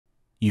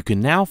You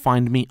can now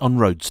find me on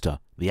RoadStr,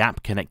 the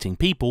app connecting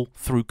people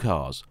through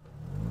cars.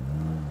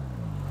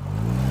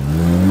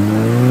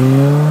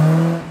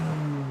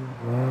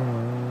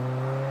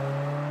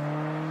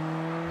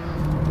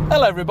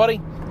 Hello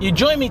everybody, you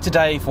join me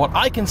today for what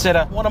I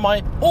consider one of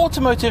my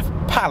automotive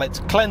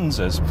palate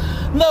cleansers.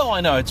 Though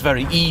I know it's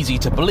very easy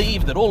to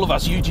believe that all of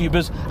us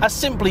YouTubers are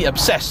simply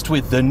obsessed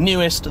with the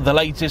newest, the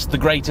latest, the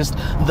greatest,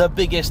 the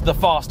biggest, the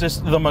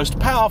fastest, the most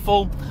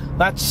powerful,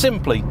 that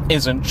simply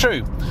isn't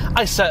true.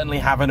 I certainly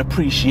have an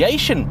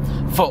appreciation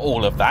for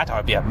all of that.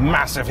 I'd be a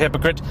massive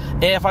hypocrite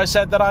if I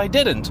said that I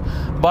didn't.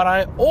 But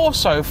I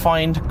also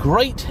find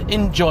great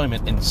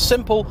enjoyment in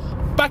simple,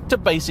 back to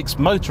basics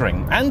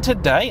motoring, and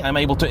today I'm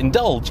able to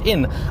indulge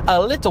in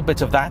a little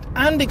bit of that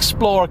and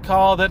explore a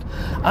car that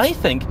I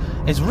think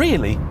is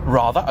really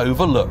rather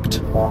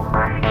overlooked.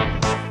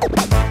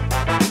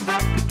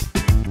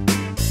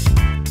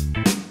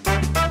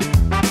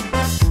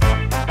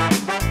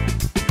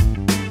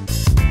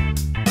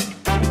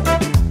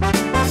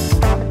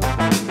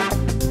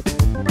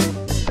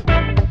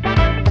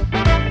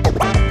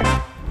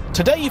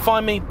 Today you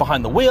find me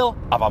behind the wheel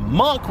of a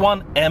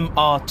Mk1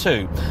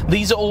 MR2.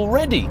 These are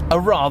already a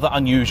rather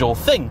unusual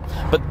thing,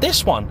 but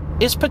this one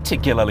is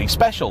particularly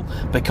special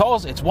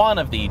because it's one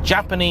of the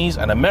Japanese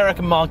and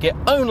American market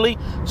only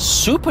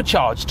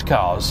supercharged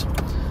cars.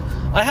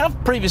 I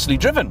have previously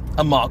driven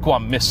a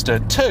Mk1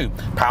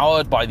 MR2,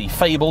 powered by the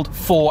fabled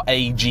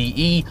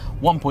 4AGE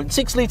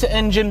 1.6 litre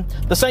engine,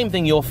 the same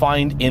thing you'll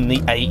find in the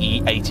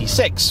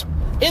AE86.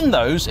 In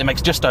those, it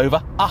makes just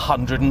over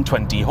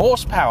 120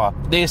 horsepower.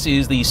 This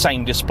is the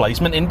same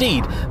displacement.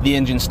 Indeed, the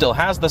engine still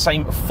has the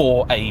same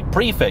 4A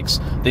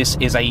prefix. This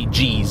is a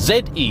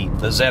GZE,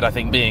 the Z I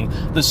think being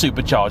the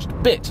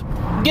supercharged bit.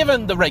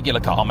 Given the regular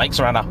car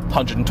makes around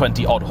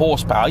 120 odd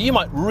horsepower, you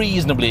might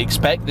reasonably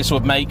expect this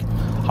would make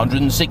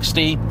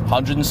 160,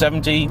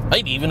 170,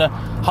 maybe even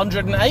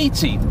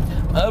 180.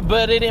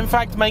 But it in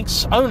fact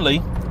makes only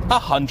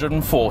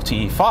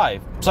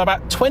 145, so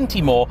about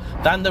 20 more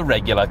than the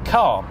regular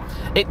car.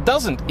 It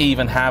doesn't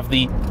even have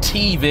the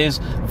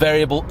TViz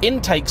variable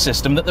intake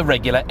system that the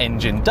regular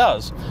engine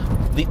does.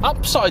 The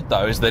upside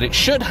though is that it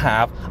should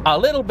have a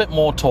little bit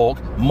more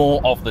torque more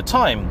of the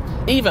time.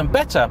 Even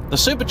better, the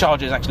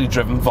supercharger is actually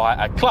driven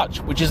via a clutch,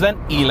 which is then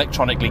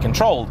electronically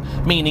controlled,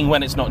 meaning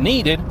when it's not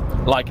needed,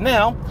 like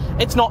now,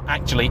 it's not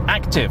actually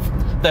active.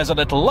 There's a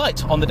little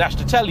light on the dash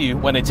to tell you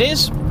when it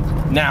is,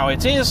 now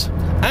it is,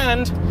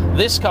 and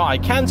this car, I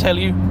can tell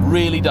you,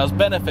 really does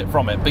benefit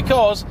from it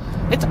because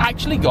it's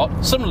actually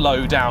got some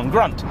low down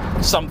grunt,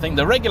 something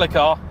the regular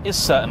car is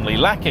certainly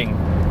lacking.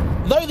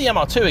 Though the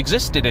MR2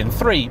 existed in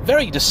 3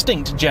 very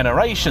distinct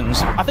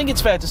generations, I think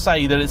it's fair to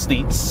say that it's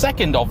the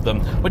second of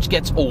them which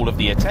gets all of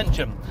the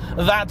attention.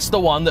 That's the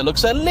one that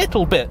looks a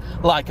little bit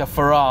like a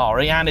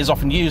Ferrari and is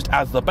often used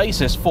as the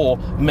basis for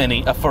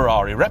many a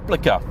Ferrari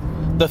replica.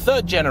 The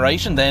third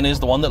generation then is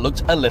the one that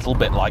looked a little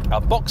bit like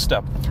a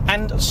Boxster.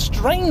 And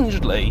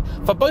strangely,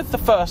 for both the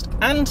first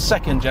and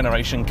second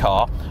generation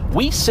car,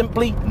 we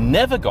simply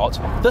never got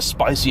the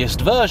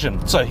spiciest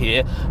version. So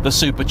here, the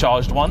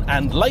supercharged one,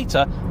 and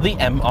later, the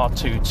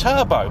MR2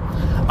 Turbo.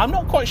 I'm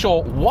not quite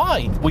sure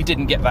why we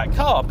didn't get that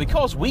car,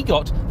 because we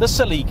got the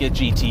Celica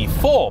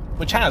GT4,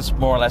 which has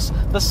more or less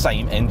the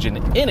same engine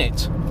in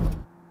it.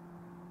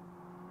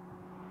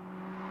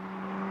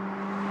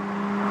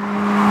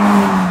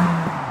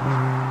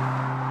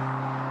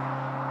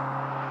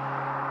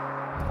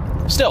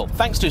 Still,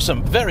 thanks to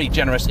some very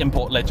generous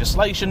import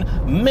legislation,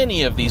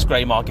 many of these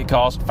grey market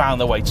cars found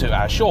their way to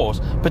our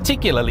shores,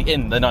 particularly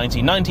in the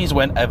 1990s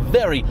when a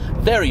very,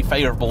 very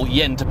favourable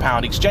yen to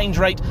pound exchange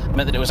rate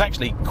meant that it was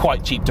actually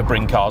quite cheap to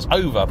bring cars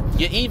over.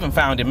 You even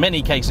found in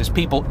many cases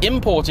people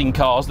importing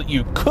cars that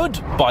you could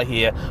buy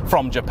here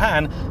from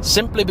Japan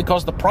simply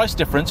because the price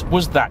difference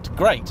was that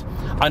great.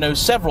 I know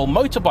several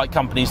motorbike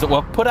companies that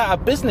were put out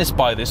of business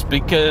by this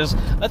because,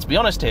 let's be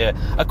honest here,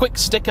 a quick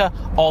sticker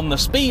on the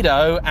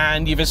Speedo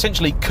and you've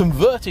essentially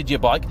converted your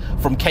bike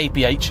from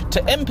KPH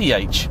to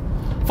MPH.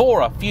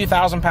 For a few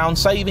 £1,000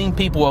 saving,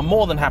 people were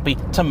more than happy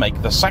to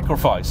make the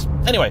sacrifice.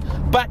 Anyway,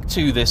 back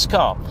to this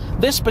car.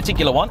 This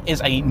particular one is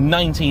a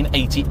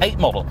 1988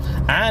 model,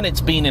 and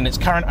it's been in its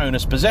current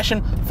owner's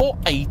possession for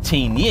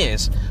 18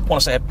 years. I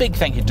want to say a big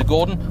thank you to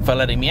Gordon for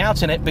letting me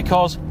out in it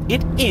because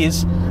it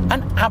is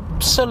an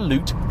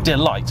absolute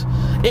delight.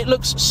 It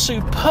looks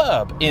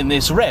superb in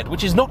this red,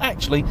 which is not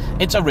actually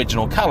its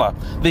original colour.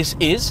 This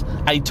is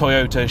a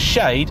Toyota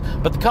shade,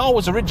 but the car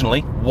was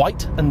originally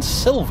white and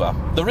silver.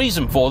 The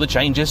reason for the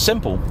change is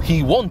simple.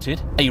 He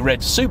wanted a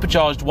red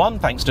supercharged one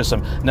thanks to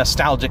some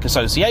nostalgic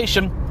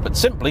association, but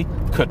simply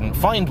couldn't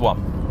find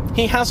one.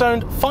 He has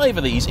owned 5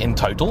 of these in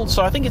total,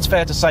 so I think it's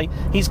fair to say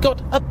he's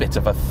got a bit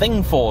of a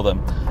thing for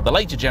them. The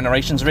later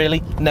generations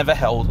really never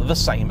held the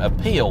same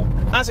appeal.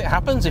 As it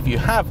happens, if you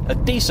have a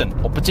decent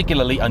or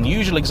particularly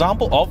unusual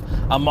example of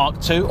a Mark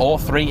II or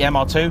 3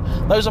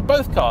 MR2, those are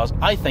both cars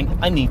I think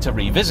I need to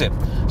revisit.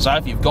 So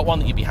if you've got one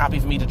that you'd be happy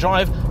for me to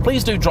drive,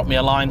 please do drop me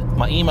a line.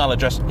 My email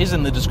address is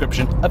in the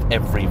description of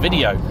every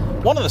video.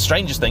 One of the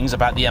strangest things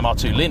about the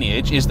MR2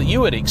 lineage is that you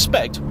would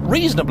expect,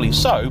 reasonably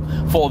so,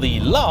 for the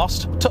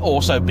last to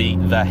also be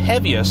the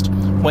heaviest,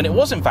 when it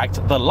was in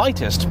fact the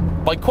lightest,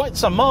 by quite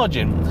some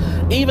margin.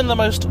 Even the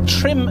most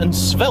trim and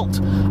svelte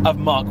of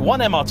Mark 1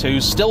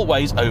 MR2s still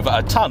weighs over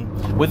a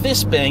ton, with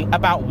this being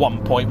about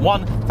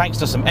 1.1, thanks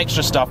to some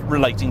extra stuff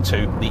relating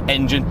to the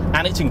engine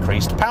and its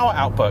increased power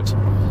output.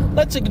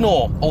 Let's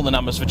ignore all the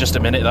numbers for just a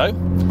minute though,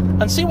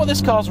 and see what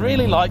this car's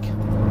really like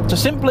to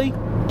simply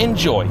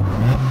enjoy.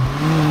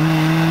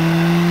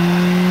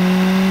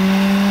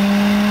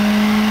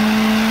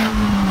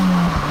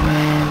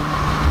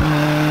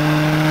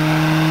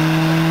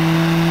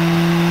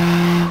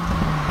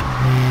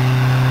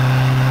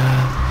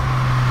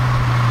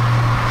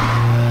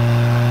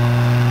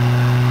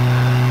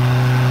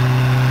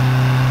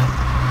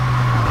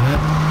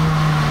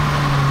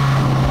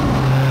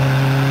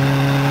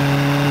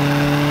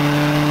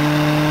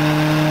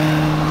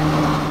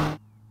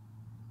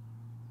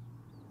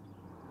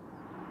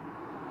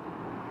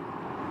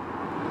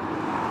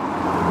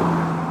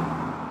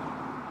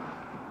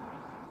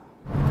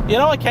 You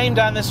know, I came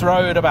down this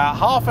road about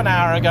half an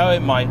hour ago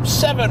in my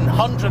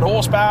 700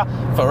 horsepower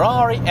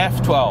Ferrari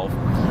F12,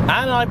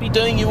 and I'd be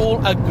doing you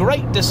all a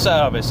great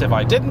disservice if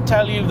I didn't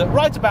tell you that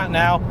right about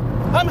now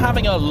I'm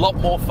having a lot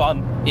more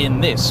fun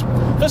in this,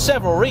 for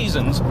several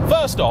reasons.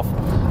 First off,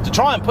 to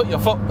try and put your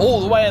foot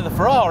all the way in the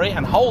Ferrari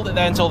and hold it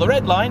there until the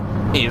red line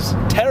is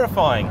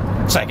terrifying.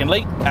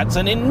 Secondly, that's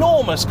an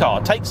enormous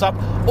car, takes up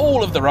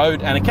all of the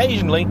road and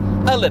occasionally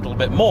a little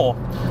bit more.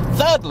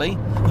 Thirdly,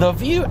 the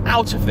view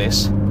out of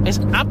this is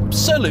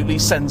absolutely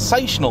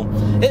sensational.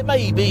 It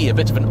may be a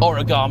bit of an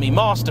origami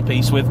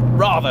masterpiece with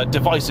rather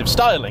divisive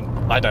styling.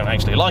 I don't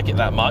actually like it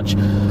that much.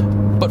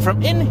 But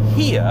from in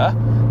here,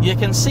 you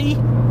can see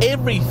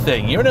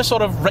everything. You're in a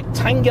sort of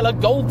rectangular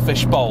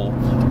goldfish bowl.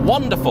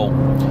 Wonderful.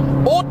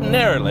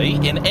 Ordinarily,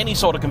 in any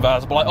sort of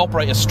convertible, I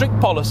operate a strict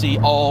policy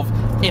of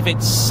if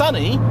it's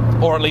sunny,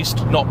 or at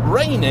least not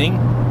raining,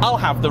 I'll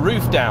have the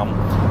roof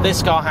down.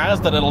 This car has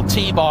the little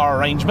T-bar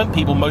arrangement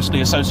people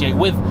mostly associate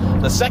with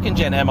the 2nd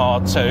gen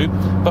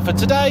MR2, but for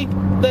today,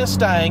 they're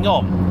staying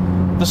on.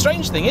 The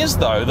strange thing is,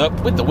 though,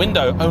 that with the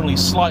window only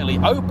slightly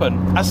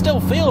open, I still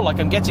feel like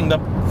I'm getting the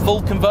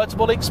full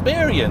convertible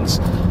experience.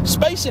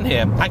 Space in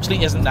here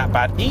actually isn't that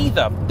bad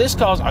either. This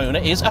car's owner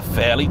is a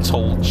fairly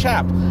tall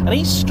chap, and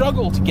he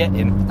struggled to get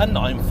in a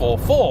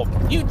 944.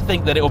 You'd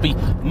think that it would be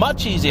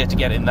much easier to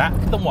get in that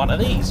than one of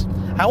these.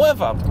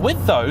 However,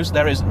 with those,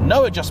 there is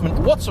no adjustment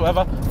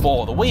whatsoever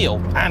for the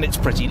wheel, and it's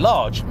pretty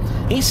large.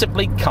 He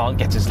simply can't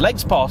get his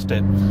legs past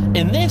it.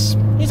 In this,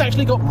 he's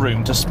actually got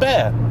room to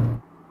spare.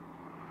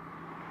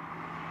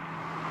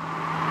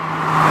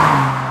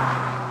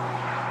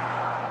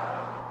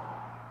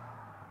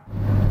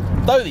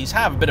 Though these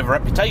have a bit of a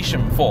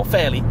reputation for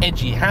fairly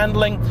edgy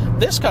handling,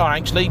 this car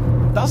actually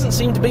doesn't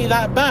seem to be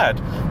that bad.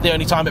 The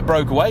only time it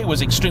broke away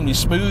was extremely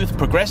smooth,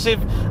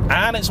 progressive,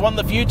 and it's one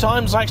of the few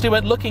times I actually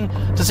went looking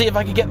to see if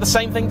I could get the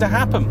same thing to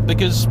happen,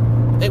 because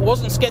it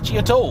wasn't sketchy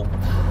at all.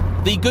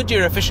 The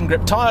Goodyear Efficient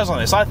Grip tyres on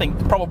this, I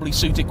think, probably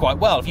suit it quite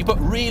well. If you put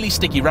really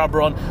sticky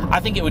rubber on, I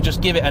think it would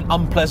just give it an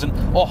unpleasant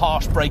or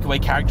harsh breakaway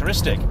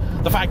characteristic.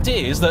 The fact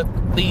is that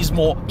these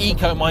more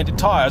eco-minded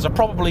tyres are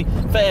probably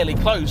fairly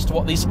close to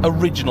what these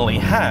originally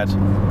had.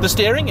 The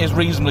steering is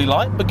reasonably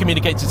light, but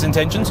communicates its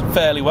intentions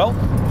fairly well.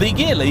 The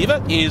gear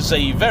lever is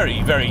a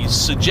very, very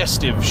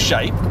suggestive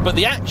shape, but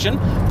the action,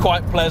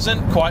 quite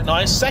pleasant, quite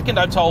nice. Second,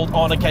 I'm told,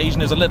 on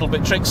occasion is a little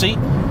bit tricksy,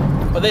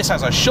 but this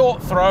has a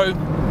short throw,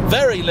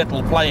 very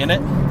little play in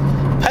it.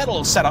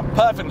 Pedals set up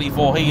perfectly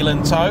for heel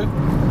and toe.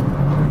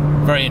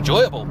 Very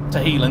enjoyable to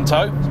heel and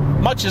toe.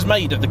 Much is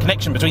made of the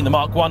connection between the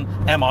Mark 1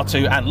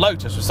 MR2 and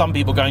Lotus, with some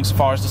people going so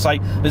far as to say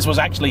this was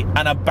actually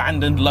an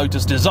abandoned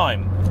Lotus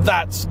design.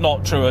 That's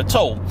not true at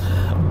all.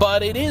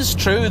 But it is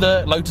true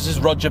that Lotus's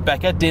Roger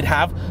Becker did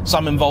have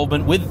some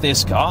involvement with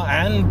this car,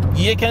 and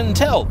you can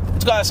tell.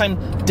 It's got that same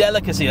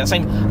delicacy, that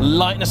same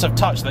lightness of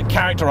touch that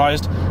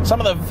characterised some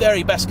of the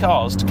very best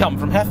cars to come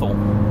from Hethel.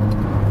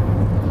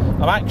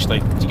 Actually,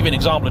 to give you an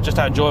example of just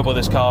how enjoyable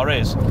this car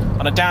is,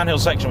 on a downhill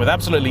section with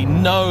absolutely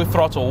no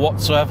throttle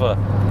whatsoever,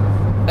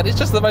 and it's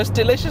just the most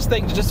delicious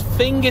thing to just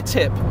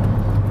fingertip,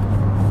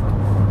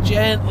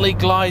 gently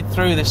glide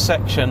through this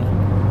section.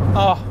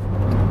 Oh,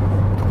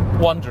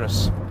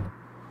 wondrous.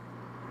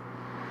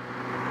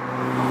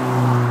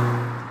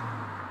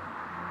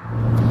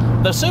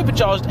 The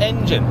supercharged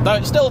engine, though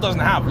it still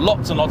doesn't have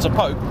lots and lots of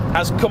poke,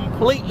 has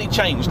completely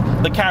changed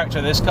the character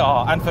of this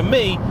car, and for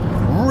me,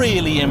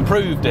 really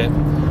improved it.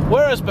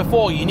 Whereas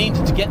before you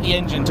needed to get the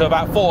engine to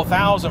about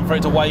 4,000 for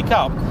it to wake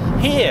up,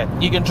 here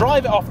you can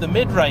drive it off the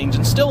mid-range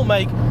and still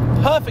make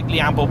perfectly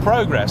ample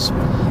progress.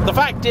 The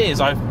fact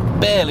is, I've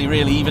barely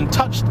really even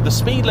touched the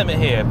speed limit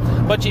here,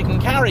 but you can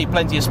carry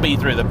plenty of speed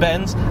through the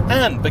bends,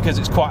 and because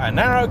it's quite a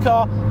narrow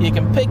car, you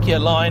can pick your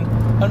line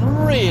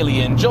and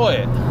really enjoy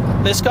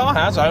it. This car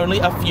has only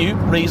a few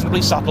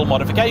reasonably subtle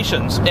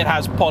modifications. It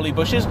has poly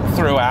bushes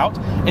throughout,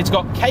 it's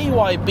got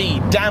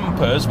KYB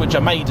dampers, which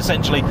are made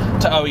essentially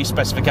to OE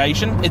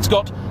specification, it's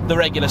got the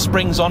regular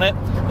springs on it.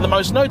 The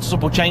most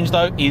noticeable change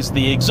though is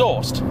the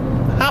exhaust.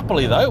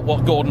 Happily though,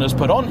 what Gordon has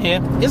put on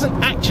here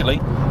isn't actually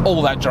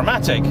all that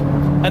dramatic,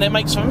 and it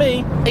makes for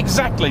me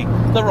exactly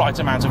the right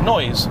amount of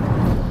noise.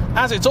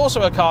 As it's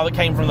also a car that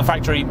came from the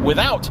factory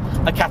without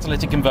a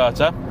catalytic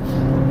converter,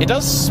 it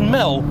does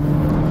smell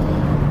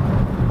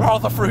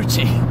rather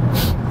fruity.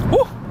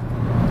 Woo!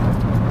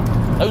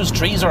 Those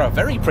trees are a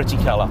very pretty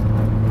colour.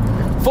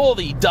 For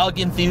the Doug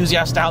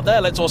enthusiast out there,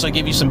 let's also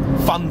give you some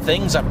fun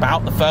things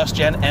about the first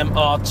gen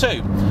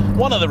MR2.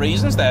 One of the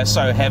reasons they're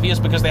so heavy is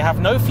because they have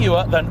no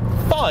fewer than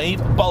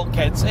 5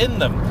 bulkheads in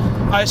them.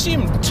 I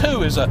assume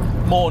 2 is a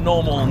more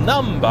normal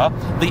number,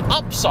 the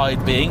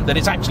upside being that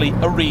it's actually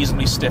a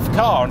reasonably stiff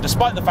car, and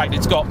despite the fact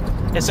it's got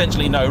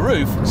essentially no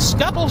roof,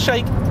 scuttle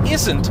shake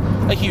isn't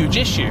a huge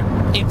issue.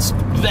 It's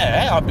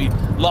there, I'd be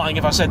lying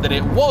if I said that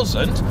it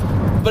wasn't,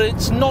 but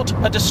it's not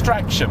a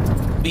distraction.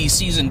 The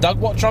seasoned Doug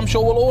watcher, I'm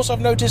sure, will also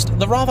have noticed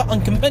the rather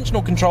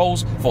unconventional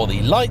controls for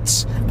the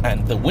lights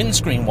and the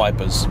windscreen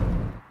wipers.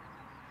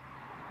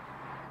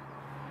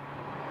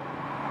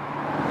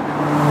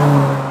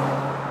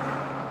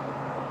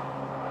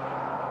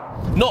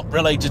 Not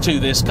related to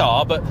this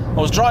car, but I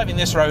was driving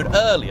this road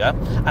earlier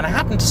and I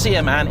happened to see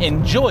a man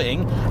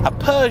enjoying a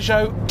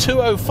Peugeot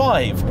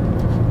 205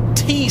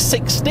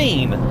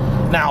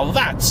 T16. Now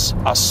that's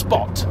a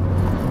spot.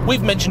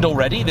 We've mentioned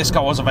already this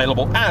car was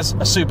available as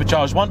a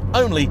supercharged one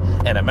only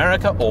in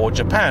America or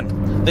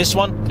Japan. This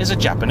one is a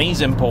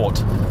Japanese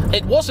import.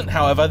 It wasn't,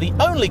 however, the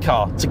only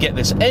car to get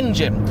this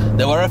engine.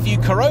 There were a few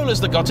Corollas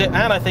that got it,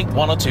 and I think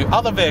 1 or 2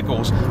 other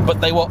vehicles, but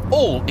they were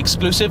all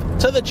exclusive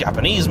to the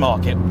Japanese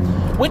market.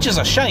 Which is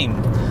a shame,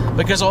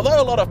 because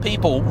although a lot of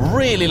people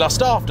really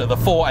lust after the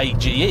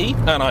 4AGE,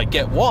 and I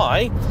get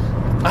why,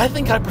 I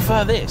think I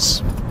prefer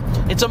this.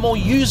 It's a more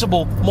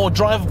usable, more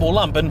drivable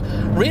lump and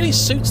really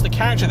suits the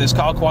character of this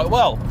car quite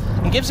well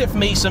and gives it for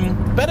me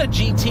some better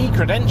GT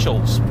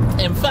credentials.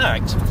 In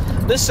fact,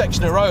 this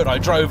section of road I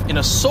drove in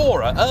a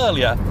Sora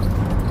earlier,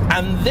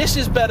 and this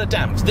is better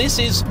damped, this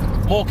is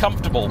more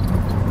comfortable.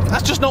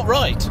 That's just not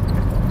right.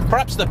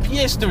 Perhaps the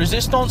pièce de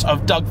résistance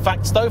of Doug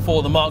facts though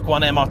for the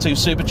Mk1 MR2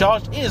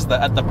 Supercharged is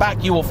that at the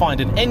back you will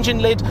find an engine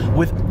lid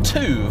with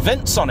 2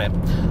 vents on it,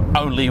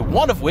 only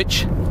one of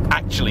which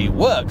actually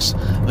works.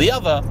 The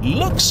other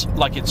looks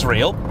like it's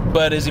real,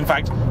 but is in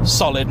fact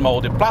solid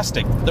moulded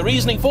plastic. The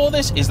reasoning for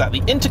this is that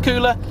the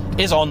intercooler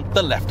is on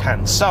the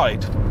left-hand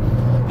side.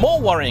 More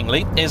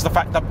worryingly is the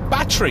fact the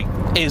battery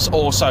is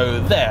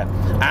also there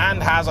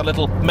and has a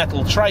little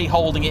metal tray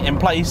holding it in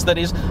place that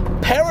is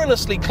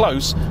perilously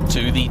close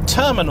to the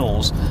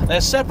terminals.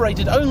 They're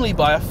separated only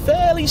by a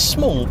fairly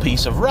small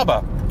piece of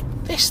rubber.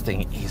 This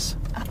thing is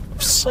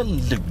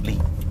absolutely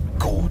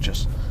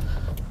gorgeous.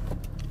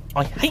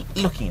 I hate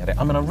looking at it,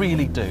 I mean I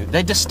really do.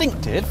 They're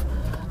distinctive,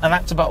 and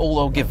that's about all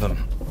I'll give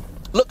them.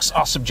 Looks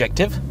are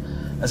subjective,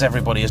 as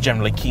everybody is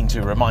generally keen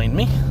to remind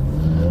me,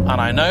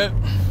 and I know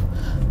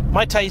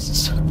my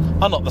tastes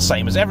are not the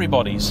same as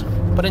everybody's,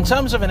 but in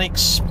terms of an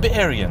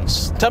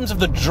experience, in terms of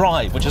the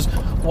drive, which is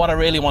what I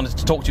really wanted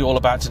to talk to you all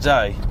about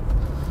today,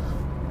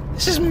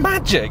 this is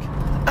magic,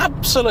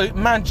 absolute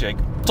magic.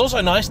 It's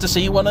also nice to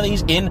see one of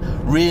these in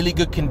really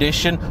good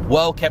condition,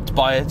 well kept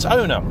by its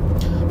owner.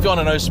 If you want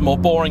to know some more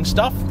boring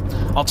stuff,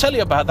 I'll tell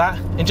you about that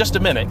in just a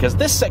minute, because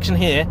this section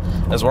here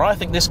is where I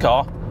think this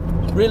car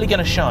is really going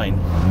to shine.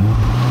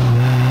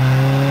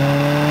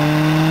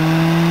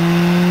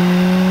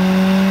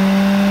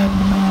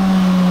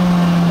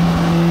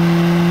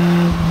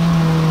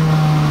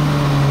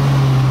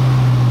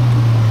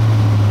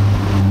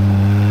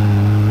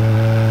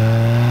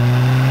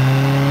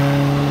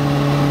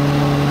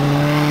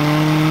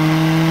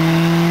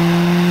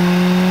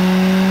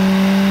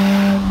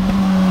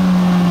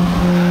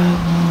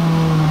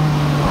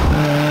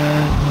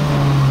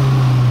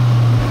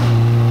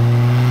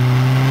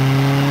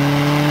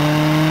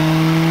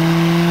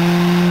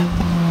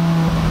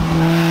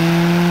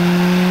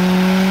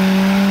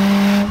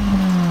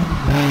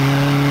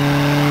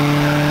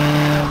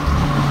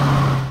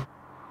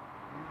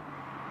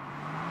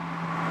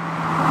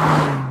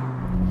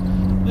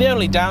 The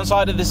only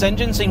downside of this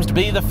engine seems to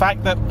be the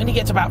fact that when you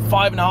get to about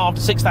 5.5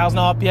 to 6,000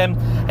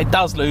 RPM, it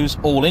does lose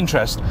all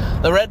interest.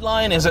 The red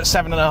line is at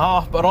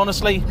 7.5, but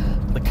honestly,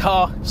 the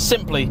car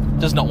simply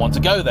does not want to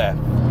go there.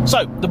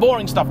 So, the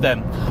boring stuff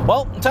then.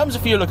 Well, in terms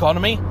of fuel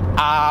economy,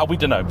 we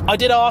don't know. I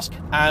did ask,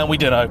 and we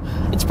don't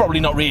know. It's probably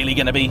not really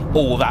going to be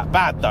all that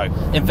bad, though.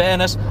 In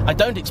fairness, I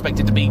don't expect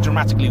it to be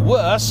dramatically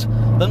worse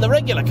than the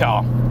regular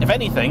car. If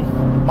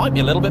anything, might be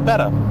a little bit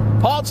better.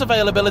 Parts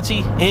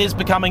availability is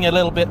becoming a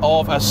little bit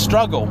of a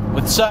struggle,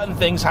 with certain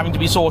things having to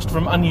be sourced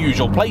from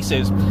unusual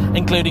places,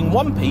 including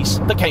one piece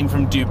that came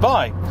from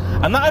Dubai.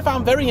 And that I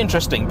found very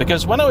interesting,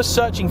 because when I was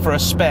searching for a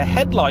spare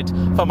headlight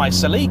for my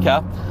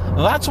Celica,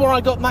 that's where I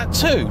got that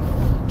too.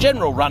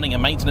 General running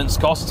and maintenance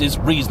costs is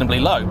reasonably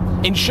low.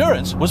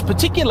 Insurance was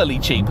particularly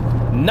cheap,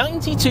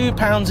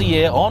 £92 a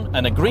year on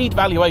an agreed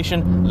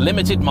valuation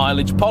limited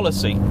mileage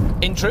policy.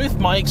 In truth,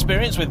 my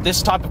experience with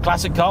this type of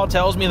classic car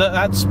tells me that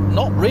that's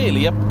not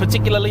really a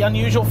particularly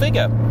unusual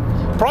figure.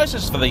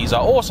 Prices for these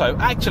are also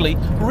actually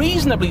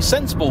reasonably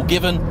sensible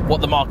given what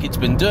the market's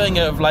been doing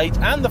of late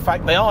and the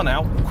fact they are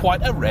now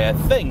quite a rare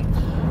thing.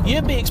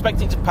 You'd be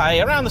expecting to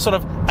pay around the sort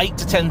of £8,000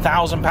 to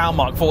 £10,000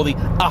 mark for the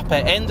upper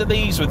end of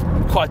these, with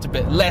quite a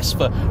bit less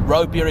for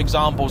ropier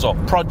examples or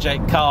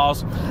project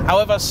cars.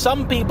 However,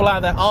 some people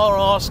out there are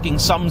asking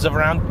sums of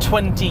around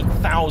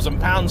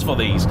 £20,000 for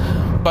these,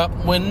 but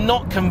we're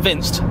not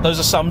convinced those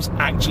are sums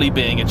actually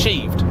being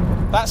achieved.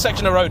 That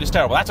section of road is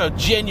terrible. That's a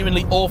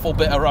genuinely awful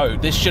bit of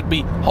road. This should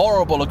be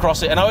horrible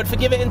across it, and I would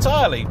forgive it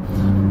entirely.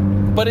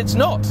 But it's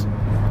not.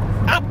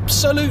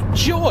 Absolute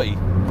joy.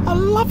 I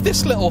love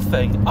this little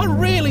thing. I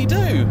really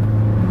do.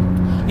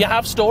 You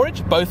have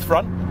storage, both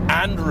front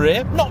and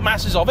rear. Not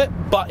masses of it,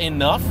 but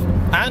enough.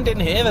 And in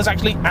here, there's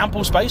actually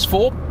ample space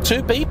for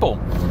 2 people.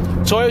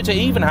 Toyota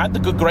even had the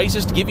good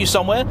graces to give you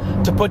somewhere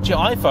to put your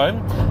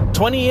iPhone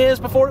 20 years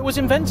before it was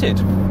invented.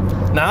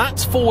 Now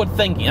that's forward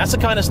thinking. That's the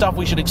kind of stuff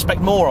we should expect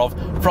more of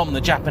from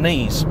the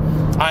Japanese.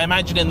 I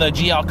imagine in the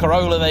GR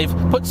Corolla they've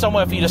put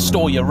somewhere for you to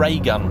store your ray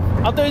gun.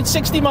 I'm doing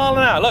 60 mile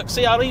an hour. Look,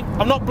 see,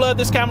 I'm not blurred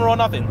this camera or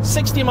nothing.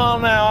 60 mile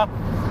an hour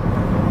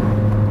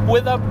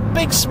with a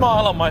big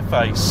smile on my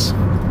face.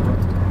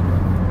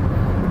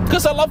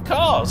 Because I love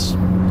cars.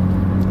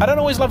 I don't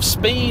always love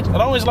speed. I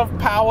don't always love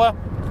power.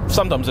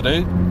 Sometimes I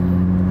do.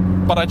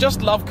 But I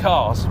just love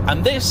cars.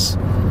 And this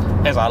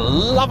is a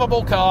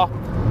lovable car,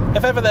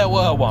 if ever there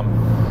were one.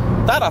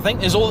 That, I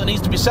think, is all that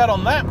needs to be said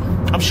on that.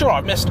 I'm sure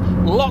I've missed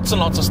lots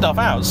and lots of stuff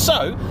out.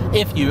 So,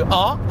 if you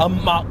are a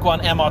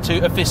Mk1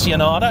 MR2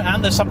 aficionado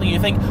and there's something you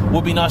think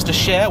would be nice to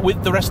share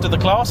with the rest of the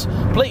class,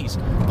 please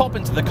pop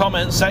into the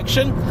comments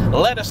section.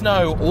 Let us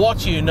know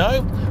what you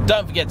know.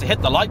 Don't forget to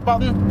hit the like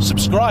button,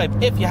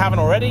 subscribe if you haven't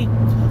already,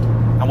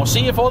 and we'll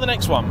see you for the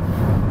next one.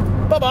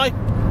 Bye-bye.